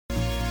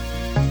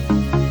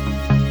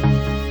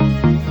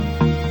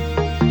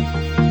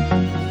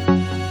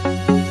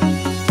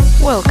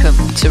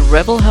Welcome to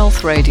Rebel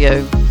Health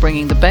Radio,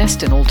 bringing the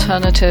best in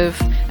alternative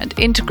and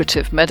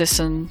integrative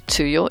medicine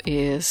to your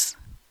ears.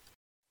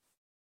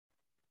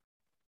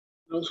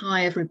 Well,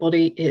 hi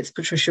everybody, it's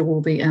Patricia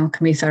Warby,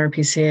 Alchemy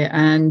Therapies here,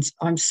 and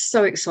I'm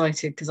so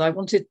excited because I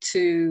wanted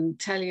to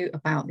tell you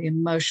about the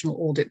Emotional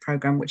Audit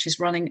Program, which is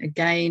running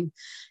again.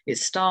 It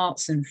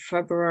starts in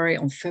February,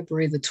 on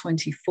February the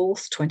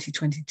 24th,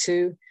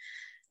 2022.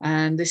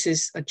 And this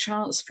is a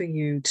chance for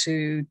you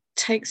to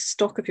take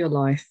stock of your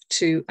life,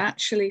 to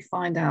actually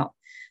find out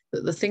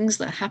that the things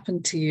that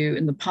happened to you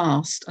in the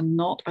past are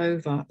not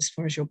over as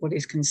far as your body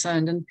is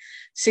concerned, and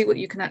see what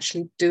you can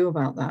actually do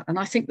about that. And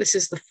I think this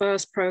is the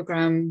first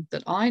program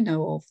that I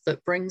know of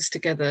that brings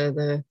together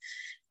the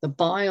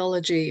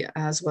biology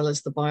as well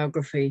as the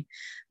biography.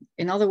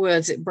 In other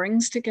words, it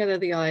brings together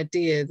the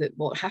idea that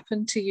what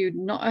happened to you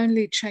not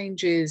only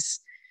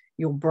changes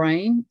your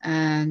brain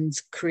and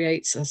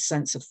creates a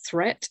sense of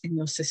threat in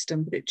your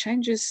system, but it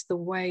changes the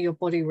way your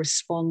body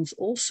responds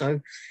also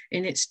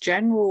in its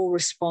general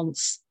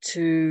response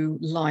to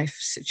life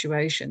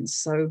situations.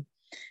 So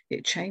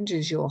it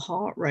changes your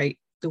heart rate,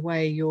 the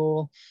way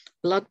your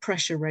blood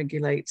pressure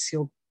regulates,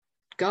 your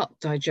gut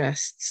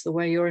digests, the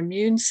way your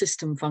immune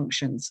system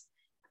functions,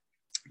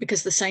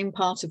 because the same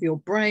part of your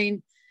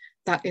brain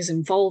that is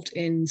involved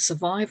in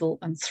survival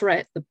and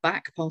threat, the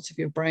back part of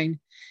your brain,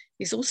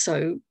 is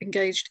also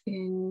engaged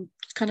in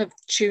kind of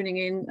tuning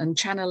in and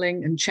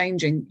channeling and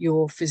changing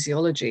your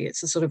physiology.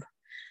 It's a sort of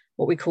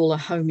what we call a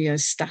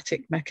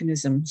homeostatic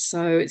mechanism.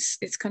 So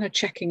it's kind of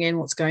checking in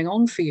what's going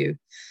on for you.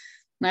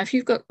 Now, if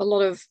you've got a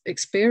lot of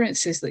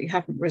experiences that you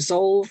haven't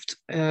resolved,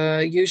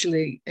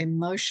 usually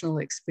emotional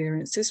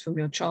experiences from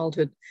your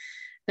childhood,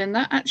 then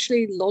that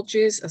actually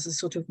lodges as a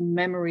sort of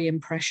memory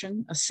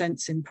impression, a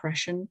sense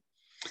impression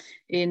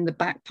in the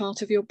back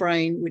part of your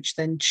brain, which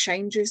then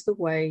changes the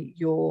way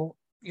your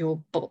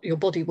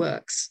body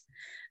works.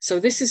 So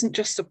this isn't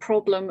just a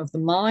problem of the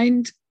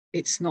mind.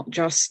 It's not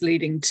just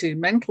leading to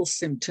mental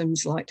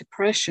symptoms like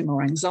depression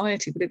or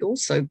anxiety, but it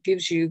also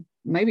gives you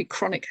maybe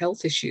chronic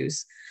health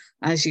issues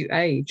as you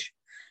age.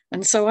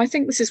 And so I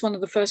think this is one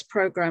of the first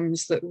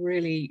programs that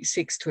really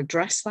seeks to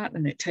address that.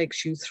 And it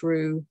takes you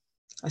through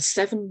a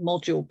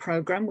 7-module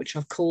program, which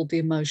I've called the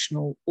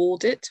Emotional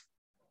Audit.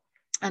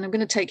 And I'm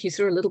going to take you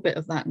through a little bit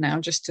of that now,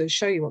 just to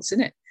show you what's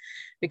in it,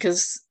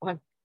 because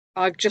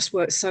I've just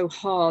worked so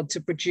hard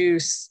to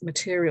produce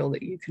material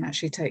that you can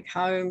actually take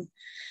home.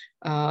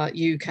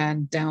 You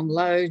can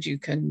download, you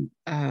can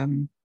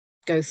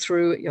go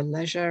through at your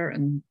leisure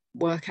and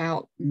work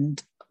out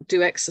and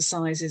do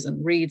exercises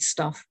and read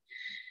stuff.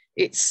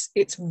 It's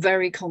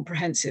very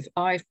comprehensive.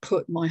 I've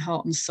put my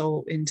heart and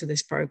soul into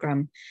this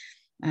program.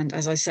 And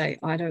as I say,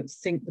 I don't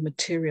think the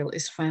material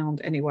is found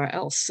anywhere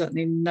else,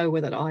 certainly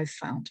nowhere that I've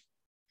found.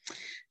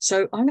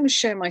 So I'm going to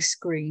share my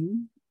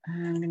screen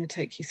and I'm going to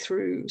take you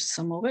through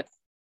some of it.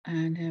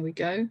 And here we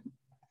go.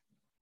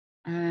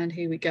 And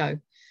here we go.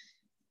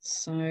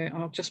 So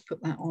I'll just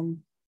put that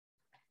on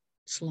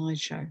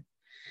slideshow.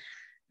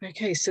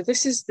 Okay, so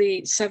this is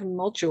the 7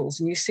 modules.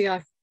 And you see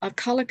I've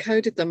color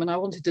coded them, and I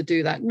wanted to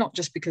do that, not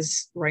just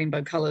because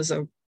rainbow colors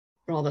are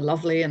rather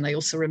lovely and they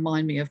also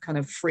remind me of kind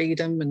of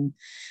freedom and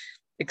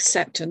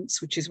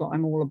acceptance, which is what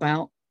I'm all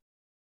about,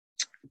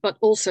 but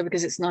also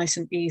because it's nice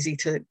and easy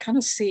to kind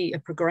of see a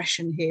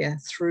progression here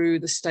through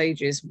the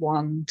stages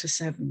 1 to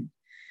 7.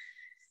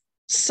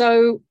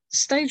 So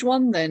stage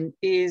 1 then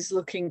is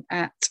looking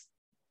at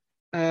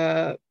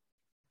an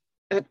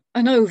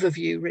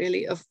overview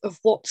really of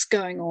what's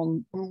going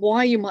on and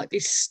why you might be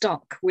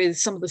stuck with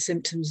some of the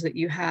symptoms that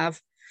you have.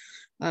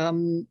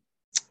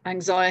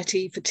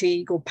 Anxiety,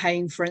 fatigue, or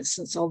pain, for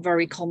instance, are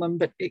very common,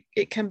 but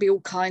it can be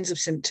all kinds of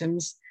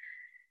symptoms.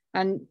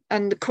 And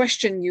the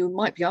question you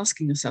might be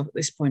asking yourself at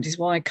this point is,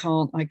 why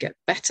can't I get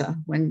better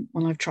when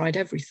I've tried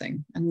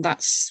everything? And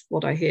that's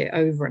what I hear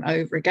over and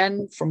over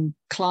again from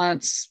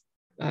clients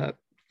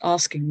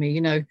asking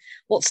me,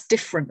 what's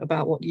different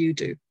about what you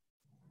do?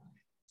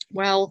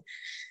 Well,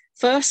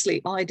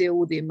 firstly, I deal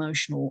with the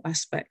emotional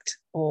aspect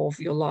of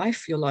your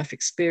life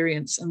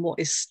experience, and what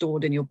is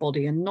stored in your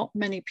body. And not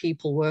many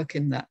people work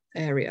in that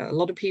area. A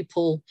lot of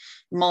people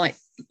might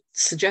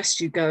suggest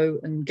you go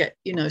and get,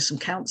 some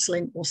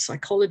counseling or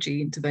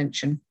psychology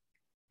intervention,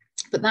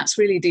 but that's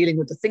really dealing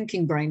with the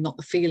thinking brain, not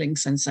the feeling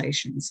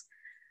sensations.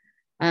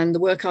 And the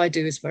work I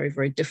do is very,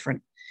 very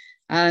different.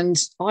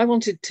 And I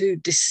wanted to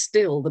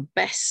distill the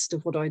best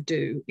of what I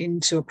do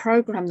into a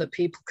program that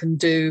people can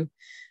do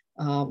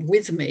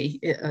with me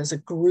as a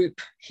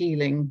group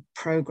healing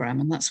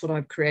program. And that's what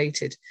I've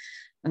created.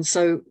 And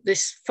so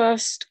this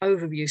first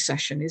overview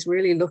session is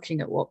really looking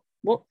at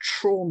what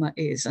trauma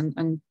is.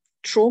 And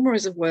trauma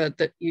is a word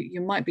that you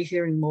might be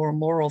hearing more and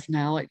more of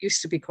now. It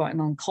used to be quite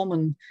an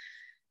uncommon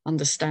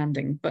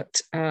understanding,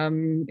 but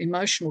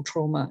emotional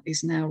trauma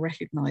is now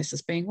recognized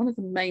as being one of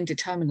the main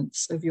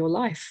determinants of your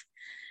life.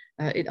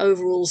 It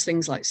overrules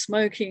things like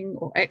smoking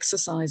or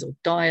exercise or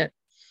diet.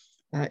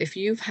 If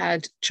you've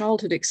had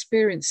childhood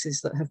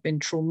experiences that have been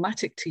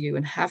traumatic to you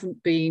and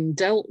haven't been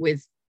dealt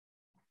with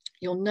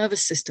Your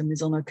nervous system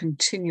is on a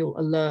continual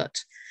alert,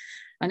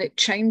 and it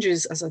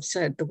changes, as I've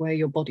said, the way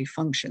your body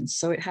functions.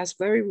 So it has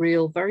very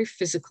real, very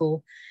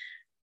physical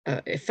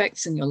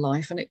effects in your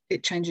life, and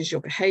it changes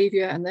your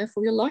behavior and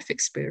therefore your life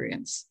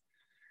experience.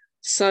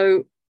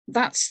 So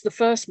that's the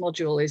first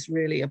module, is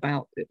really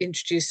about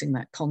introducing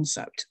that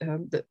concept,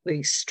 that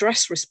the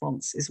stress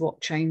response is what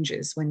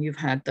changes when you've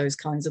had those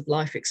kinds of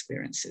life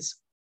experiences.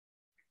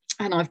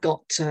 And I've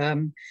got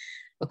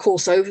a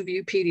course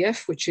overview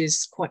PDF, which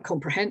is quite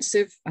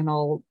comprehensive, and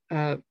I'll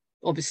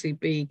obviously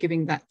be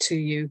giving that to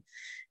you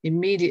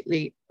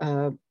immediately.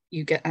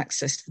 You get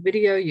access to the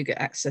video, you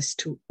get access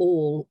to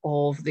all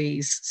of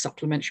these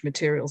supplementary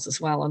materials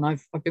as well. And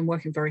I've been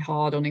working very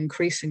hard on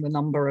increasing the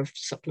number of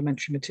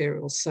supplementary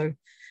materials. So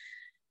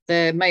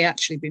there may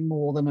actually be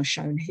more than are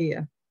shown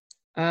here.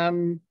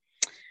 And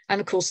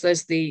of course,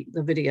 there's the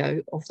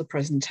video of the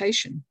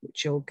presentation,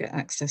 which you'll get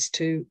access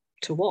to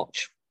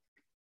watch.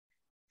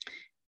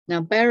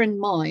 Now, bear in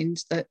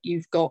mind that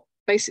you've got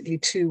basically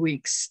 2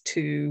 weeks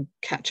to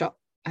catch up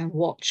and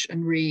watch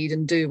and read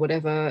and do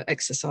whatever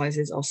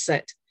exercises are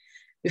set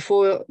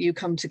before you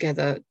come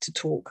together to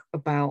talk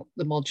about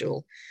the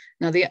module.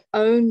 Now, the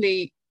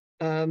only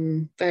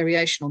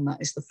variation on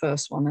that is the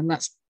first one, and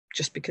that's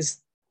just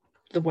because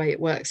the way it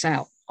works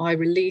out. I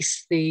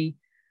release the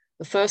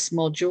first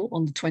module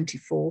on the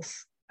 24th,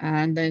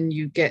 and then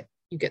you get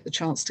the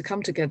chance to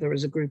come together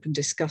as a group and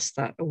discuss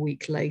that a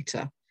week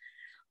later.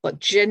 But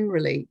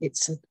generally,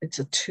 it's a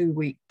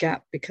 2-week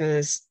gap,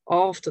 because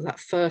after that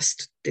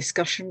first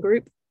discussion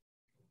group,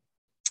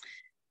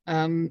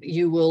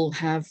 you will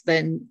have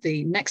then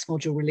the next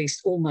module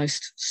released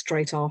almost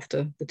straight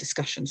after the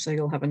discussion. So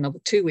you'll have another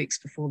 2 weeks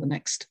before the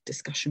next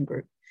discussion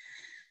group.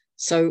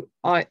 So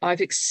I've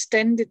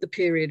extended the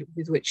period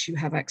with which you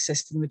have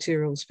access to the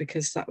materials,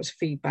 because that was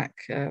feedback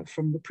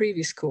from the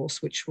previous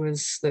course, which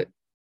was that,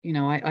 you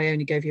know, I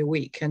only gave you a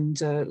week,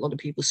 and a lot of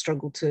people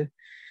struggle to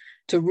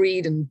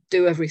read and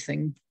do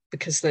everything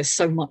because there's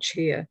so much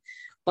here.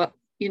 But,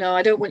 you know,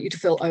 I don't want you to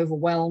feel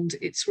overwhelmed.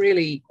 It's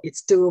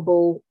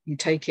doable. You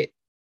take it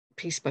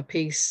piece by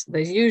piece.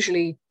 There's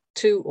usually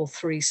 2 or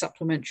 3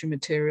 supplementary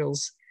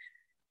materials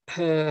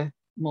per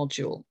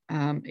module,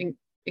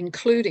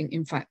 including,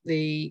 in fact,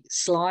 the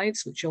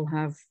slides, which you'll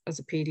have as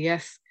a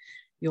PDF.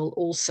 You'll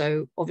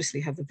also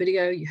obviously have the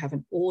video. You have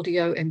an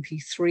audio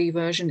MP3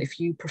 version if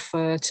you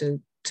prefer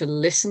to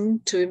listen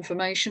to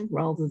information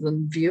rather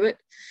than view it.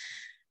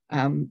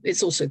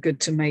 It's also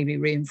good to maybe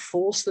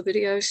reinforce the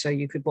video. So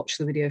you could watch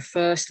the video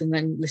first and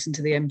then listen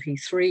to the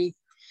MP3.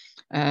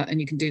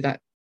 And you can do that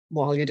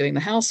while you're doing the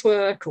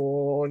housework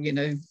or, you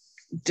know,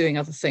 doing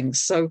other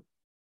things. So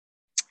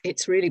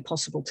it's really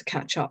possible to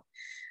catch up.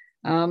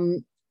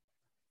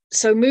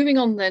 So moving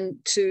on then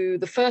to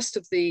the first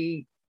of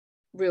the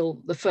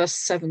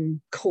first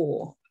 7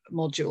 core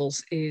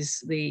modules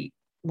is the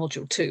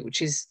module 2,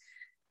 which is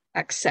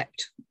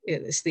accept.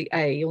 It's the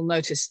A. You'll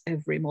notice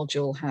every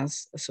module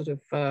has a sort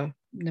of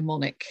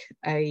mnemonic: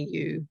 A,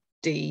 U,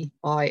 D,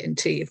 I, and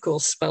T, of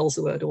course, spells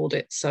the word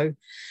audit. So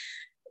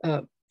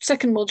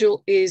second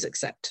module is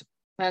accept.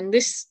 And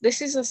this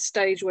is a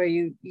stage where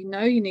you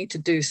know you need to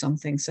do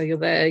something. So you're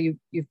there,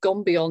 you've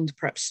gone beyond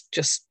perhaps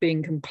just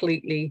being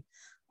completely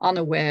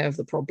unaware of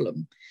the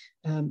problem,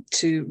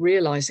 to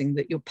realizing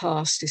that your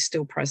past is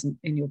still present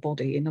in your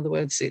body. In other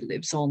words, it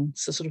lives on.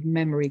 It's a sort of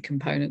memory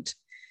component.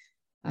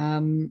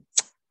 And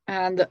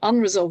the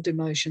unresolved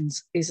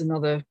emotions is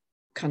another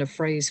kind of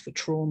phrase for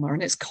trauma,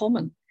 and it's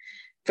common,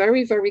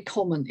 very, very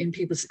common in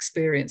people's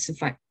experience. In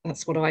fact,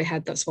 that's what I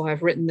had. That's why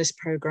I've written this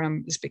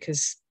program, is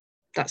because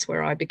that's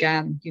where I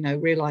began, you know,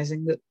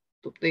 realizing that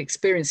the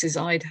experiences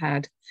I'd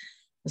had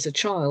as a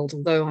child,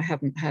 although I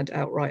haven't had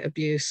outright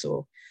abuse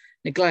or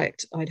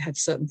neglect, I'd had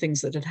certain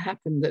things that had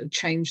happened that had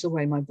changed the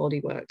way my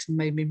body worked and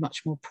made me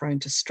much more prone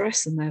to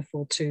stress and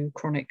therefore to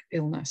chronic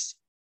illness.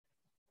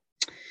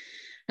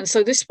 And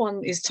so this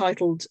one is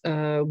titled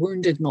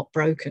Wounded, Not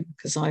Broken,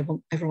 because I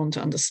want everyone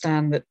to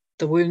understand that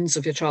the wounds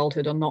of your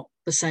childhood are not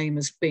the same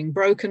as being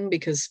broken,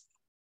 because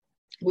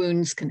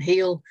wounds can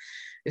heal.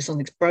 If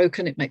something's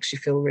broken, it makes you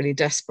feel really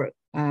desperate,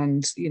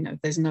 and, you know,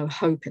 there's no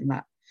hope in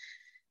that.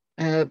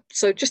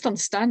 So just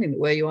understanding that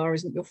where you are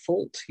isn't your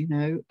fault, you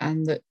know,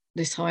 and that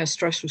this higher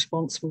stress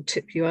response will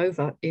tip you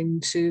over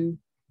into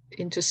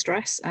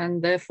stress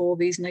and therefore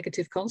these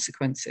negative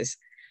consequences.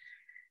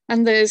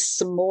 And there's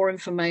some more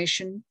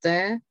information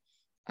there.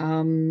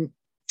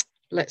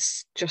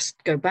 Let's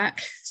just go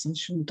back. So I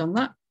shouldn't have done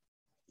that.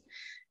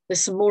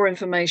 There's some more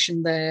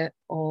information there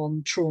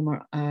on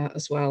trauma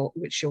as well,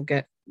 which you'll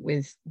get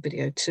with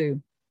video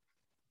 2.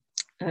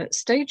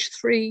 Stage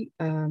 3,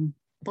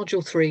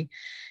 module 3,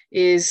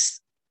 is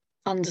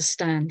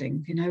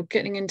understanding, you know,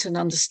 getting into an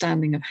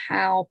understanding of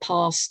how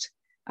past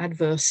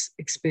adverse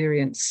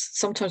experience,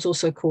 sometimes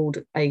also called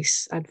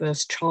ACE,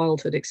 adverse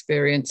childhood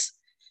experience,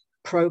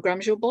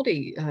 programs your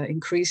body,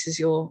 increases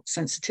your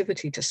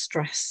sensitivity to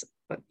stress.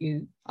 But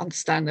you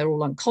understand they're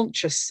all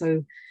unconscious,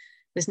 so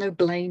there's no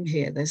blame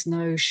here, there's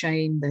no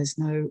shame, there's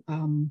no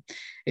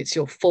it's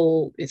your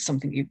fault, it's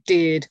something you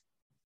did.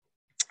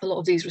 a lot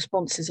of these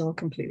responses are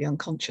completely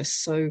unconscious.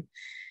 So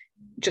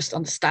just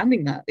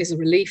understanding that is a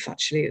relief,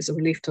 actually. It's a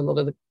relief to a lot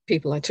of the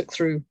people I took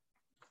through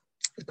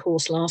the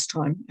course last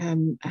time,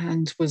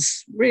 and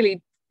was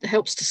really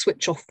helps to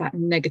switch off that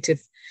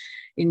negative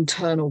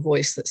internal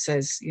voice that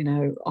says, you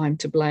know, I'm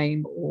to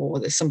blame, or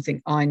there's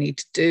something I need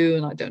to do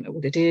and I don't know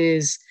what it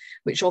is,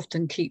 which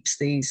often keeps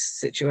these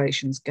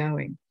situations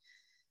going.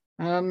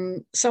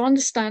 So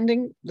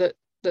understanding that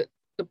the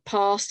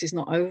past is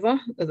not over,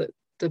 that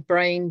the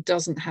brain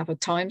doesn't have a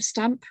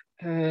timestamp.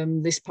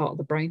 This part of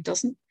the brain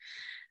doesn't.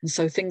 And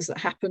so things that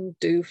happen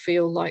do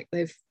feel like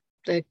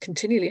they're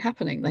continually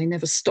happening. They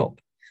never stop.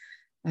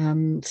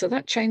 So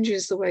that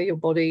changes the way your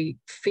body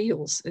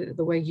feels,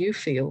 the way you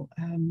feel.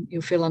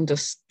 You'll feel under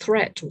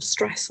threat or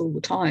stress all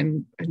the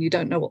time, and you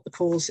don't know what the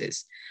cause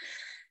is.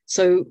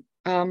 So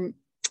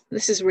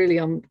this is really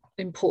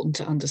important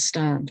to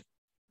understand.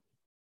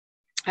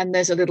 And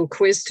there's a little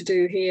quiz to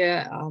do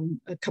here,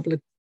 a couple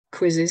of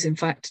quizzes, in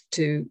fact,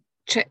 to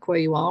check where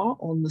you are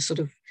on the sort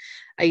of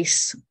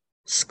ACE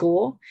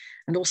score,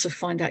 and also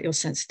find out your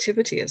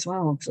sensitivity as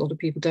well, because a lot of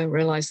people don't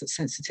realize that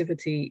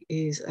sensitivity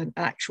is an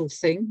actual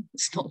thing.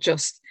 It's not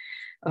just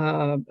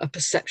a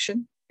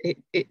perception.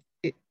 It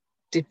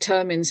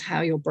determines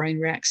how your brain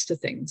reacts to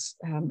things,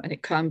 and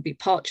it can be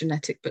part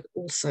genetic, but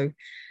also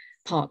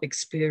part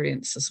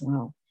experience as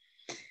well.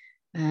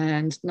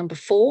 And number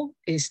 4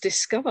 is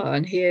discover.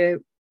 And here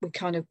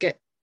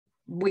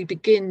we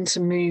begin to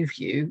move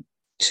you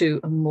to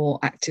a more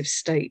active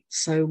state.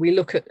 So we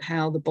look at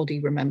how the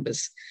body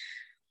remembers.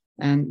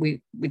 And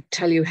we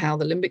tell you how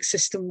the limbic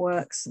system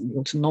works, and the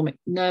autonomic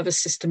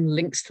nervous system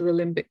links to the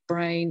limbic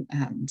brain,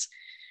 and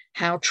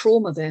how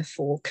trauma,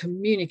 therefore,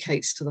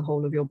 communicates to the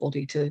whole of your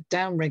body to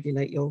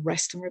downregulate your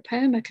rest and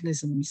repair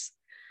mechanisms.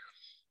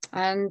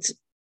 And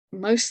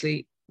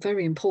mostly,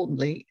 very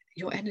importantly,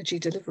 your energy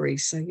delivery.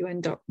 So you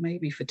end up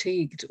maybe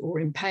fatigued or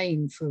in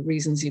pain for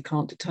reasons you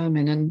can't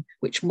determine, and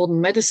which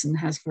modern medicine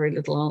has very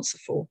little answer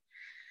for.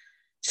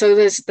 So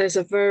there's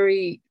a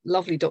very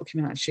lovely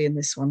document actually in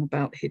this one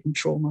about hidden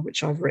trauma,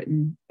 which I've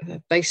written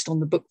based on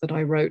the book that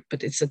I wrote,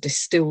 but it's a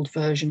distilled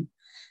version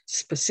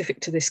specific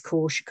to this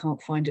course. You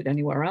can't find it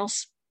anywhere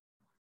else.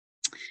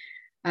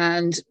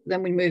 And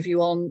then we move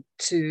you on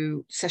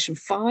to session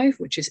 5,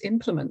 which is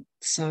implement.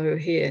 So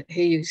here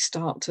you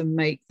start to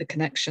make the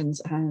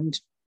connections and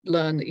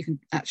learn that you can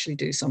actually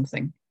do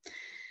something.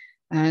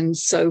 And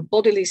so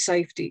bodily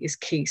safety is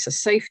key. So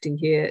safety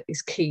here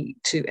is key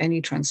to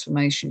any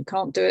transformation. You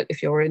can't do it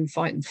if you're in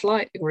fight and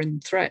flight or in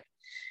threat.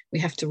 We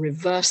have to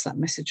reverse that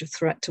message of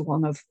threat to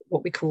one of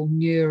what we call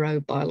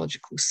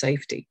neurobiological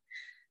safety.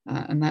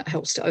 And that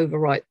helps to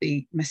overwrite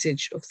the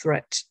message of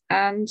threat.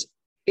 And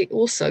it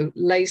also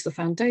lays the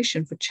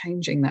foundation for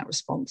changing that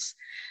response.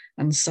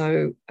 And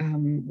so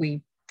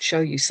we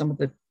show you some of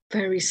the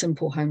very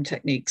simple home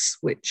techniques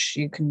which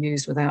you can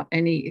use without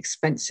any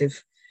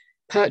expensive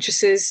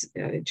purchases.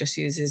 It just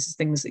uses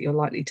things that you're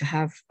likely to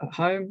have at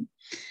home.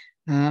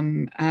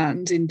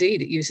 And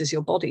indeed, it uses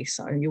your body.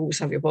 So you always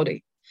have your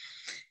body.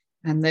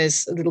 And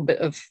there's a little bit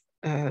of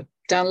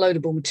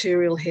downloadable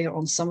material here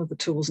on some of the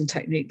tools and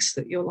techniques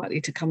that you're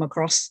likely to come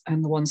across,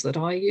 and the ones that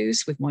I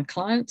use with my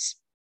clients.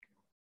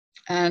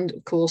 And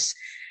of course,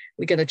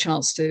 we get a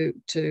chance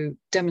to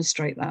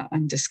demonstrate that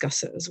and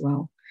discuss it as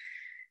well.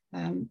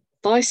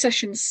 By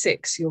session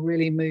 6, you're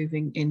really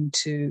moving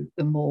into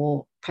the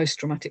more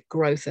post-traumatic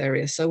growth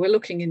area. So we're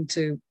looking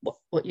into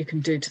what you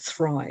can do to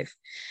thrive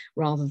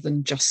rather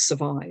than just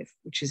survive,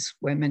 which is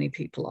where many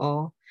people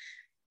are.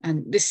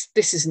 And this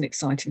is an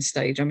exciting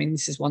stage. I mean,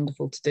 this is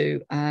wonderful to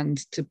do, and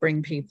to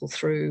bring people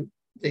through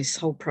this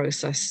whole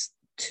process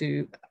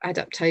to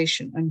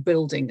adaptation and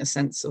building a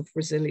sense of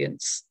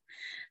resilience.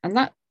 And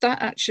that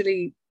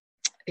actually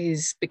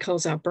is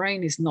because our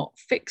brain is not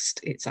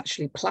fixed, it's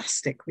actually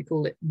plastic. We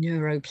call it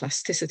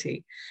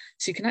neuroplasticity.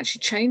 So you can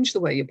actually change the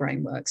way your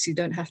brain works. You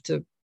don't have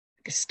to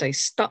stay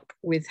stuck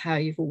with how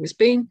you've always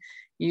been.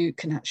 You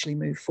can actually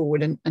move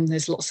forward. And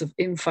there's lots of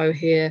info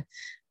here.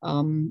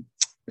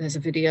 There's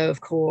a video,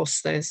 of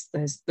course. There's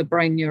the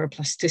brain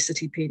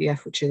neuroplasticity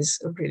PDF, which is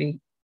a really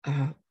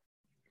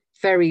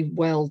very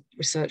well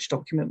researched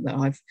document that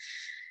I've,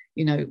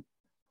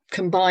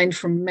 combined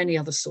from many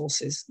other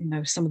sources,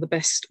 some of the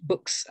best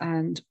books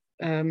and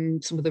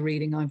some of the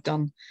reading I've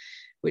done,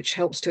 which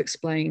helps to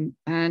explain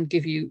and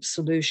give you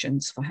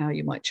solutions for how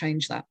you might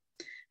change that.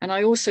 And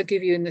I also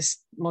give you in this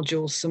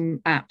module some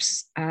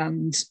apps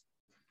and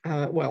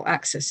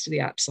access to the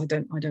apps. I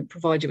don't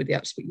provide you with the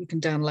apps, but you can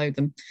download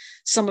them.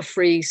 Some are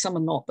free, some are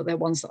not, but they're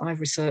ones that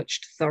I've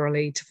researched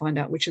thoroughly to find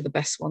out which are the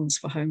best ones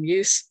for home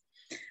use.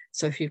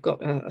 So if you've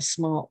got a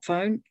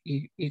smartphone,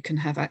 you can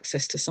have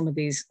access to some of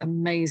these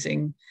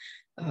amazing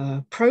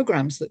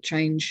programs that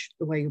change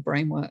the way your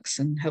brain works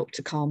and help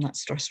to calm that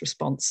stress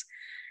response.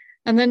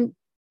 And then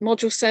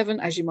module 7,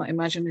 as you might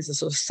imagine, is a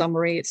sort of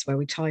summary. It's where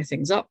we tie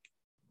things up.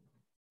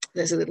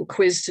 There's a little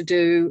quiz to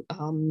do.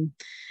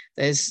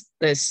 There's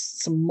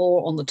some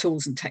more on the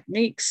tools and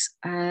techniques.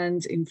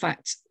 And in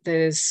fact,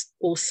 there's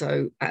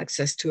also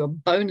access to a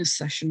bonus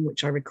session,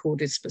 which I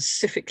recorded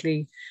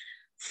specifically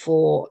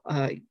for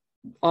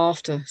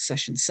after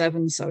session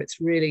 7. So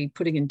it's really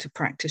putting into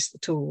practice the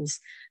tools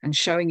and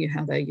showing you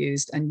how they're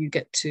used, and you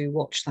get to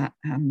watch that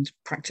and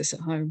practice at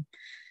home.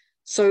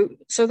 So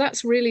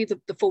that's really the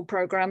full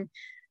program.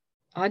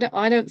 I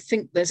don't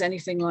think there's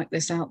anything like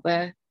this out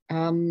there.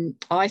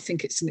 I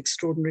think it's an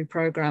extraordinary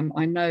program.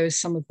 I know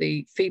some of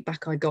the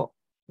feedback I got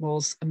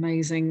was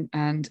amazing,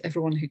 and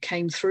everyone who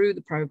came through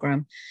the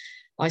program,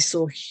 I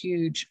saw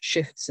huge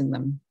shifts in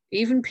them.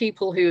 Even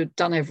people who had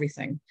done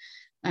everything,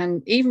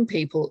 and even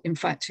people, in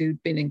fact,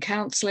 who'd been in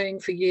counselling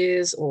for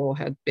years or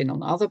had been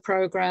on other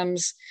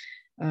programs.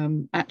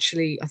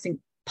 Actually, I think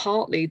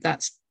partly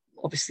that's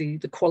obviously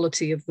the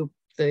quality of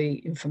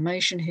the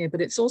information here,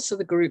 but it's also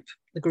the group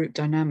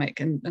dynamic.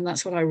 And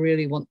that's what I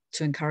really want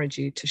to encourage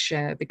you to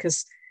share,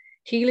 because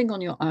healing on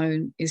your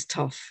own is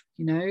tough.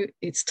 You know,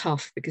 it's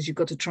tough because you've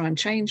got to try and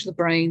change the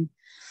brain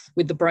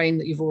with the brain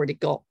that you've already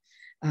got.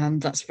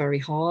 And that's very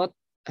hard.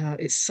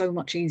 It's so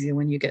much easier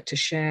when you get to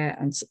share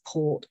and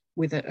support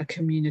with a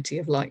community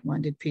of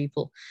like-minded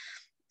people.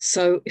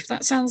 So if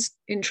that sounds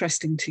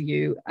interesting to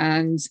you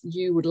and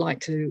you would like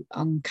to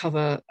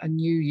uncover a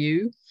new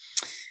you,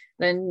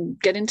 then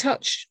get in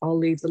touch. I'll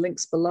leave the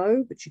links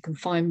below, but you can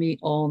find me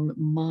on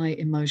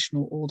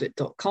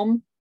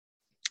myemotionalaudit.com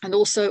and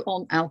also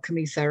on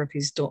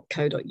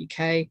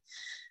alchemytherapies.co.uk.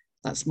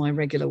 That's my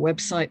regular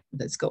website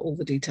that's got all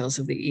the details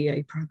of the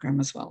EA program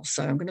as well.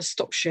 So I'm going to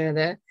stop share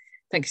there.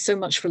 Thank you so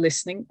much for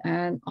listening,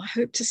 and I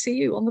hope to see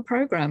you on the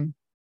program.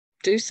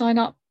 Do sign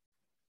up.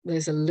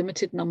 There's a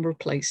limited number of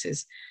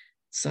places.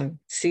 So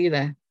see you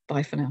there.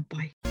 Bye for now.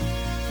 Bye.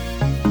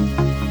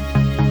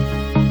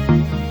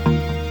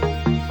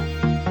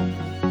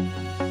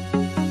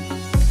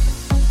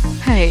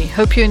 Hey,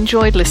 hope you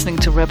enjoyed listening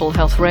to Rebel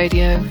Health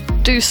Radio.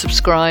 Do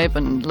subscribe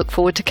and look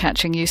forward to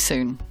catching you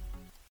soon.